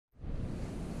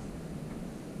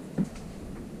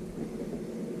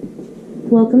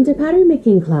Welcome to pattern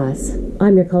making class.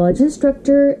 I'm your college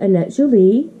instructor, Annette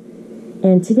Jolie,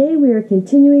 and today we are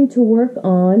continuing to work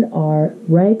on our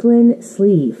raglan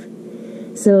sleeve.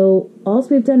 So all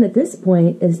we've done at this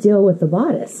point is deal with the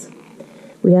bodice.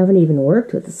 We haven't even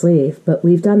worked with the sleeve, but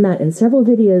we've done that in several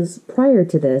videos prior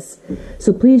to this,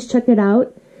 so please check it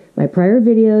out. My prior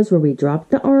videos where we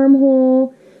dropped the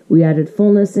armhole, we added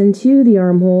fullness into the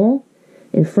armhole,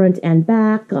 in front and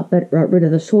back, got rid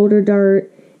of the shoulder dart,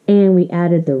 and we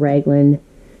added the raglan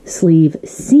sleeve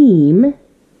seam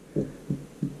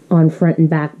on front and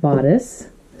back bodice.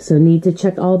 So need to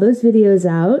check all those videos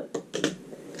out.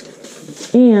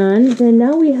 And then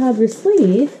now we have your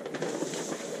sleeve,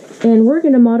 and we're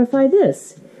going to modify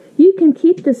this. You can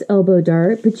keep this elbow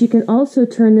dart, but you can also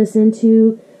turn this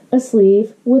into a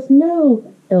sleeve with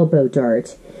no elbow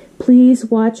dart. Please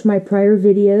watch my prior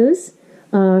videos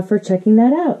for checking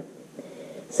that out.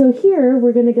 So here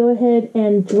we're going to go ahead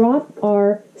and drop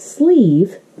our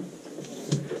sleeve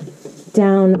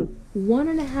down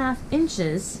 1.5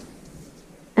 inches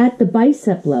at the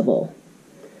bicep level.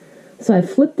 So I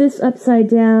flip this upside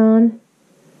down,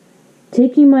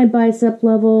 taking my bicep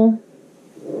level,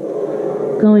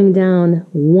 going down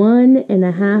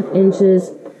 1.5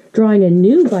 inches, drawing a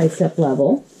new bicep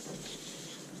level.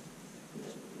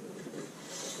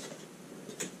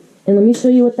 And let me show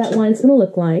you what that line's going to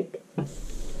look like.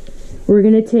 We're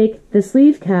going to take the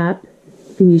sleeve cap,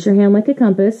 you can use your hand like a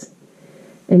compass,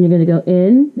 and you're going to go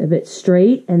in a bit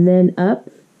straight and then up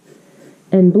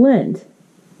and blend.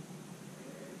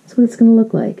 That's what it's going to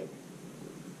look like.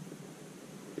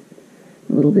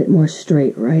 A little bit more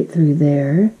straight right through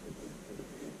there,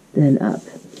 then up.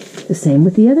 The same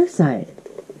with the other side.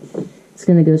 It's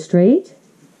going to go straight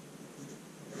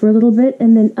for a little bit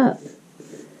and then up.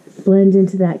 Blend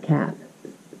into that cap.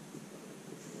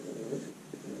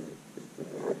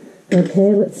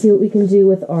 Okay, let's see what we can do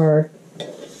with our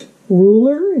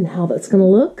ruler and how that's going to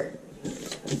look.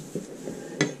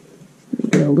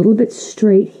 Go a little bit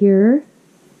straight here.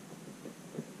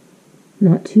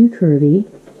 Not too curvy.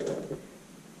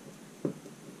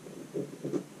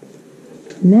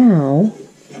 Now,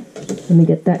 let me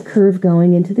get that curve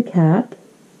going into the cap.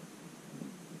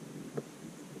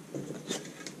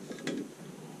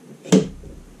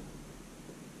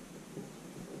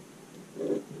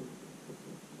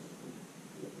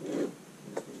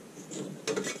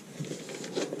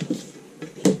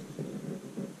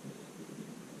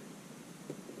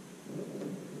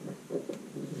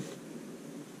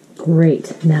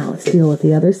 Great. Now let's deal with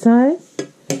the other side.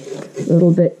 A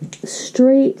little bit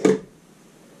straight-ish.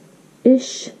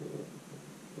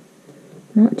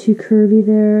 Not too curvy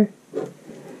there.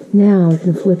 Now we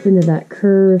can flip into that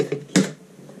curve.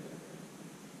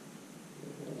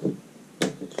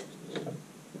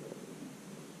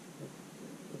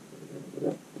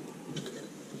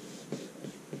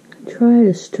 Try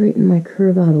to straighten my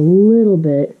curve out a little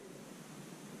bit.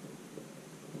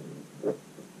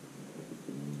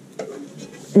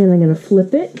 And I'm going to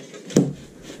flip it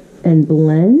and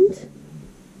blend.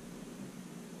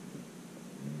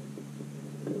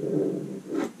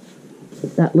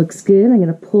 That looks good. I'm going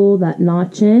to pull that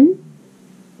notch in.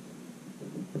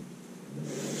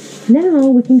 Now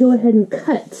we can go ahead and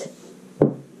cut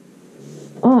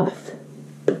off.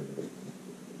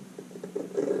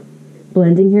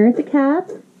 Blending here at the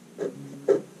cap.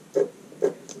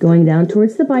 Going down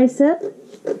towards the bicep.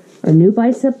 Our new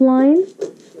bicep line.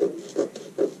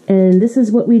 And this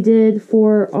is what we did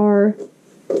for our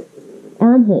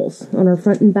armholes on our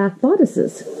front and back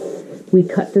bodices. We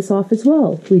cut this off as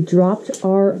well. We dropped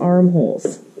our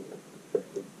armholes,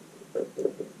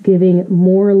 giving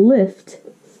more lift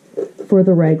for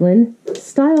the raglan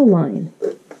style line.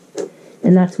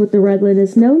 And that's what the raglan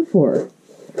is known for.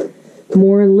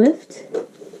 More lift,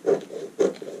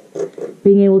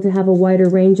 being able to have a wider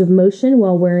range of motion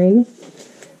while wearing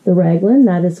the raglan.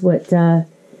 That is what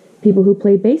people who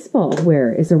play baseball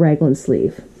wear, is a raglan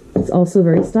sleeve. It's also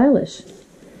very stylish.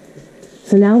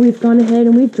 So now we've gone ahead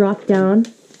and we've dropped down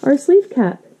our sleeve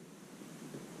cap.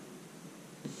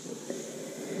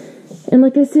 And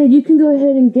like I said, you can go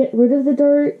ahead and get rid of the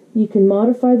dart. You can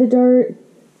modify the dart.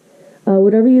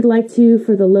 Whatever you'd like to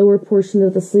for the lower portion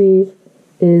of the sleeve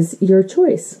is your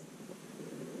choice.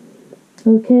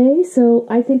 Okay, so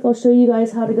I think I'll show you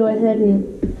guys how to go ahead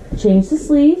and change the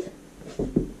sleeve.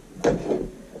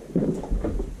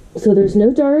 So there's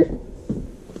no dart.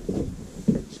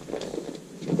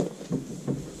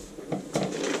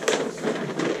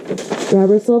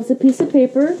 Grab ourselves a piece of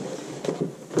paper.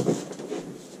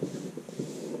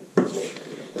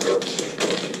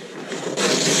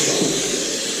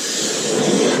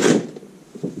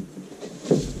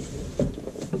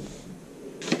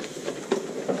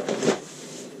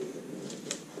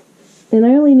 And I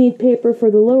only need paper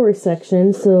for the lower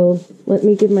section, so let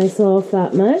me give myself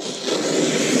that much.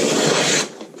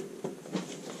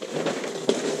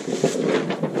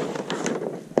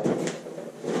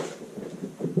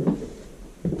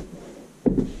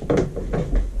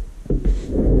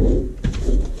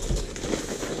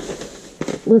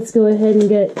 Let's go ahead and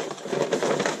get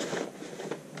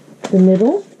the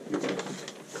middle.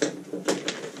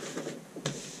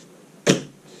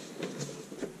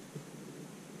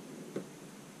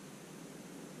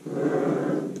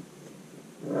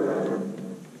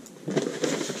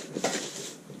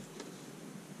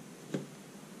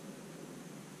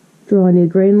 Draw a new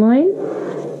grain line,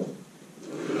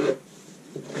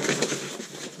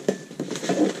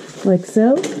 like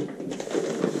so.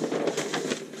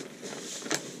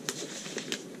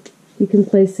 You can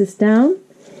place this down,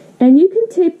 and you can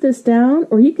tape this down,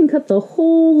 or you can cut the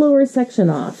whole lower section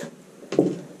off.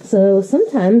 So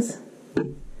sometimes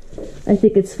I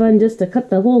think it's fun just to cut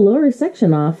the whole lower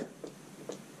section off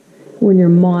when you're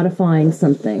modifying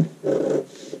something.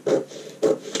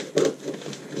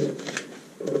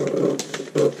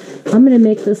 I'm going to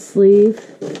make this sleeve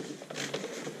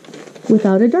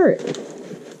without a dart.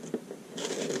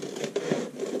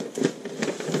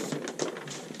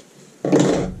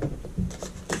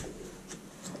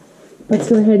 Let's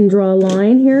go ahead and draw a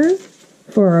line here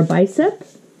for our bicep.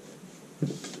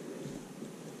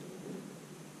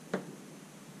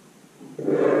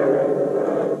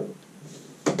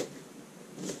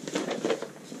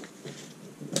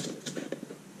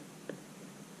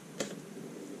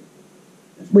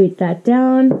 Weight that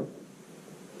down.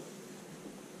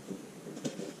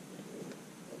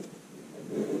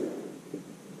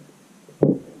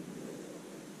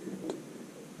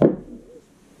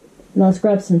 Now let's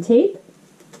grab some tape.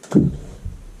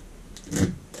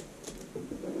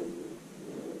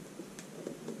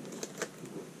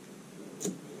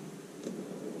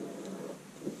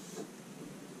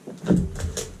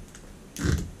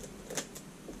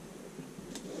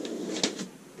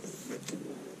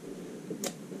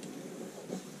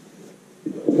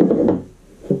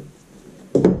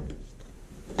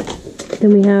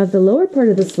 Then we have the lower part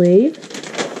of the sleeve.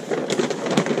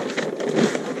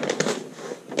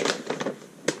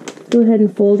 Go ahead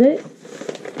and fold it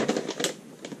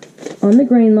on the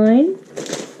grain line.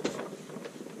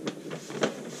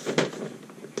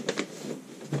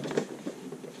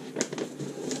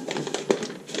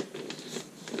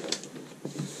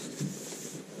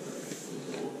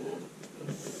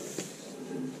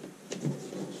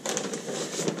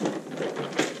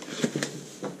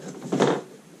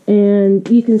 And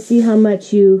you can see how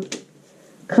much you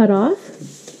cut off,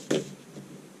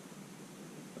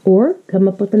 or come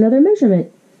up with another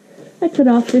measurement. I cut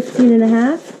off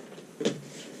 15.5.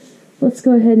 Let's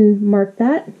go ahead and mark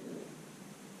that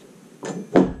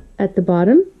at the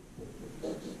bottom.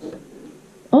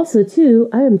 Also too,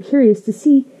 I am curious to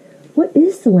see what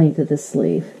is the length of this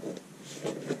sleeve.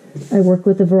 I work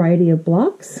with a variety of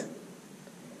blocks.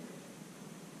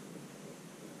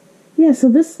 Yeah, so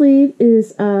this sleeve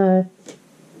is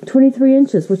 23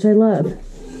 inches, which I love.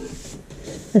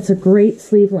 That's a great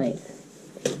sleeve length.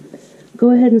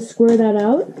 Go ahead and square that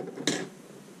out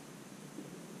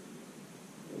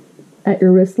at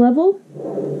your wrist level.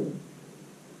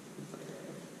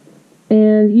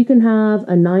 And you can have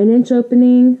a 9-inch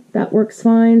opening. That works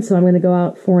fine. So I'm going to go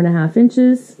out 4.5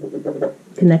 inches.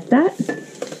 Connect that.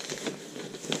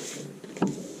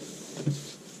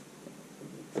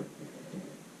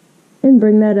 And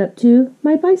bring that up to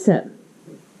my bicep.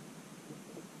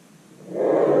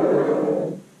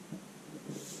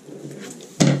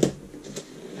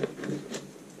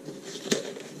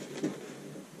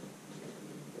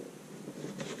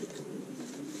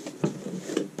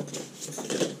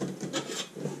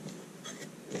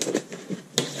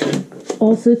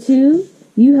 Also too,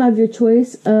 you have your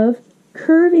choice of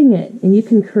curving it, and you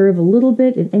can curve a little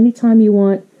bit at any time you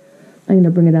want. I'm going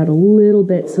to bring it out a little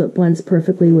bit so it blends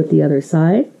perfectly with the other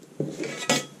side.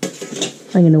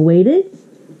 I'm going to weight it.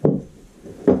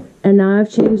 And now I've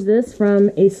changed this from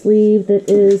a sleeve that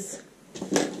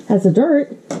has a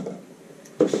dart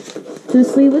to a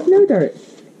sleeve with no dart.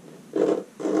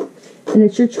 And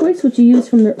it's your choice what you use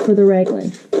for the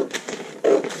Raglan.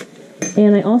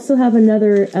 And I also have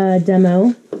another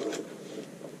demo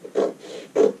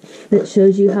that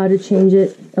shows you how to change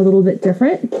it a little bit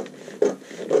different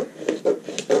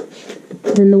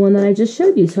than the one that I just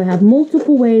showed you. So I have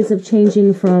multiple ways of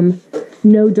changing from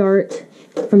dart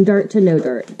to no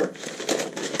dart.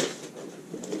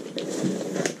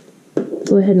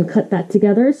 Go ahead and cut that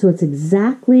together so it's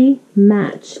exactly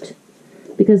matched,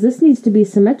 because this needs to be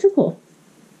symmetrical.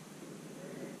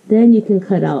 Then you can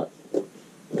cut out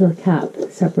the cap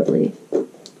separately.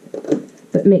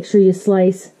 But make sure you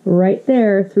slice right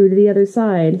there through to the other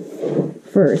side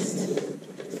first.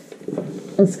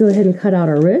 Let's go ahead and cut out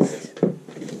our wrist.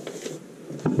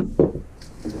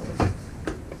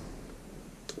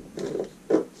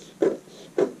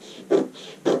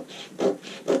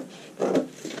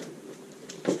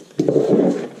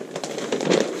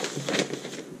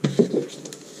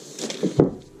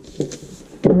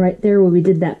 And right there where we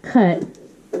did that cut,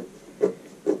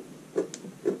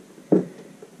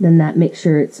 then that makes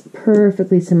sure it's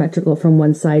perfectly symmetrical from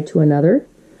one side to another.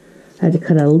 I had to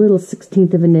cut out a little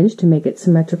 1/16 of an inch to make it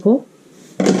symmetrical.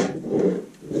 And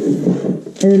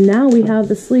then now we have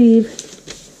the sleeve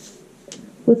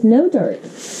with no dart.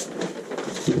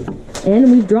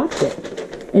 And we've dropped it.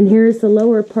 And here's the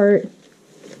lower part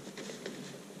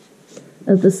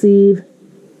of the sleeve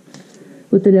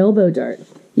with an elbow dart.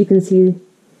 You can see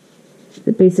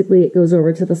that basically it goes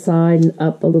over to the side and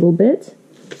up a little bit.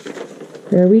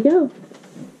 There we go.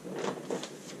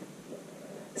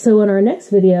 So in our next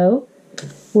video,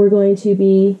 we're going to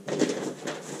be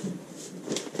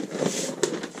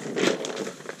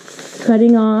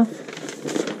cutting off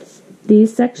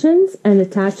these sections and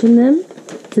attaching them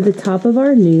to the top of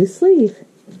our new sleeve.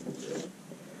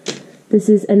 This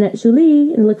is Annette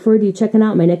Julie, and I look forward to you checking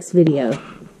out my next video.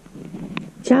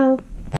 Ciao!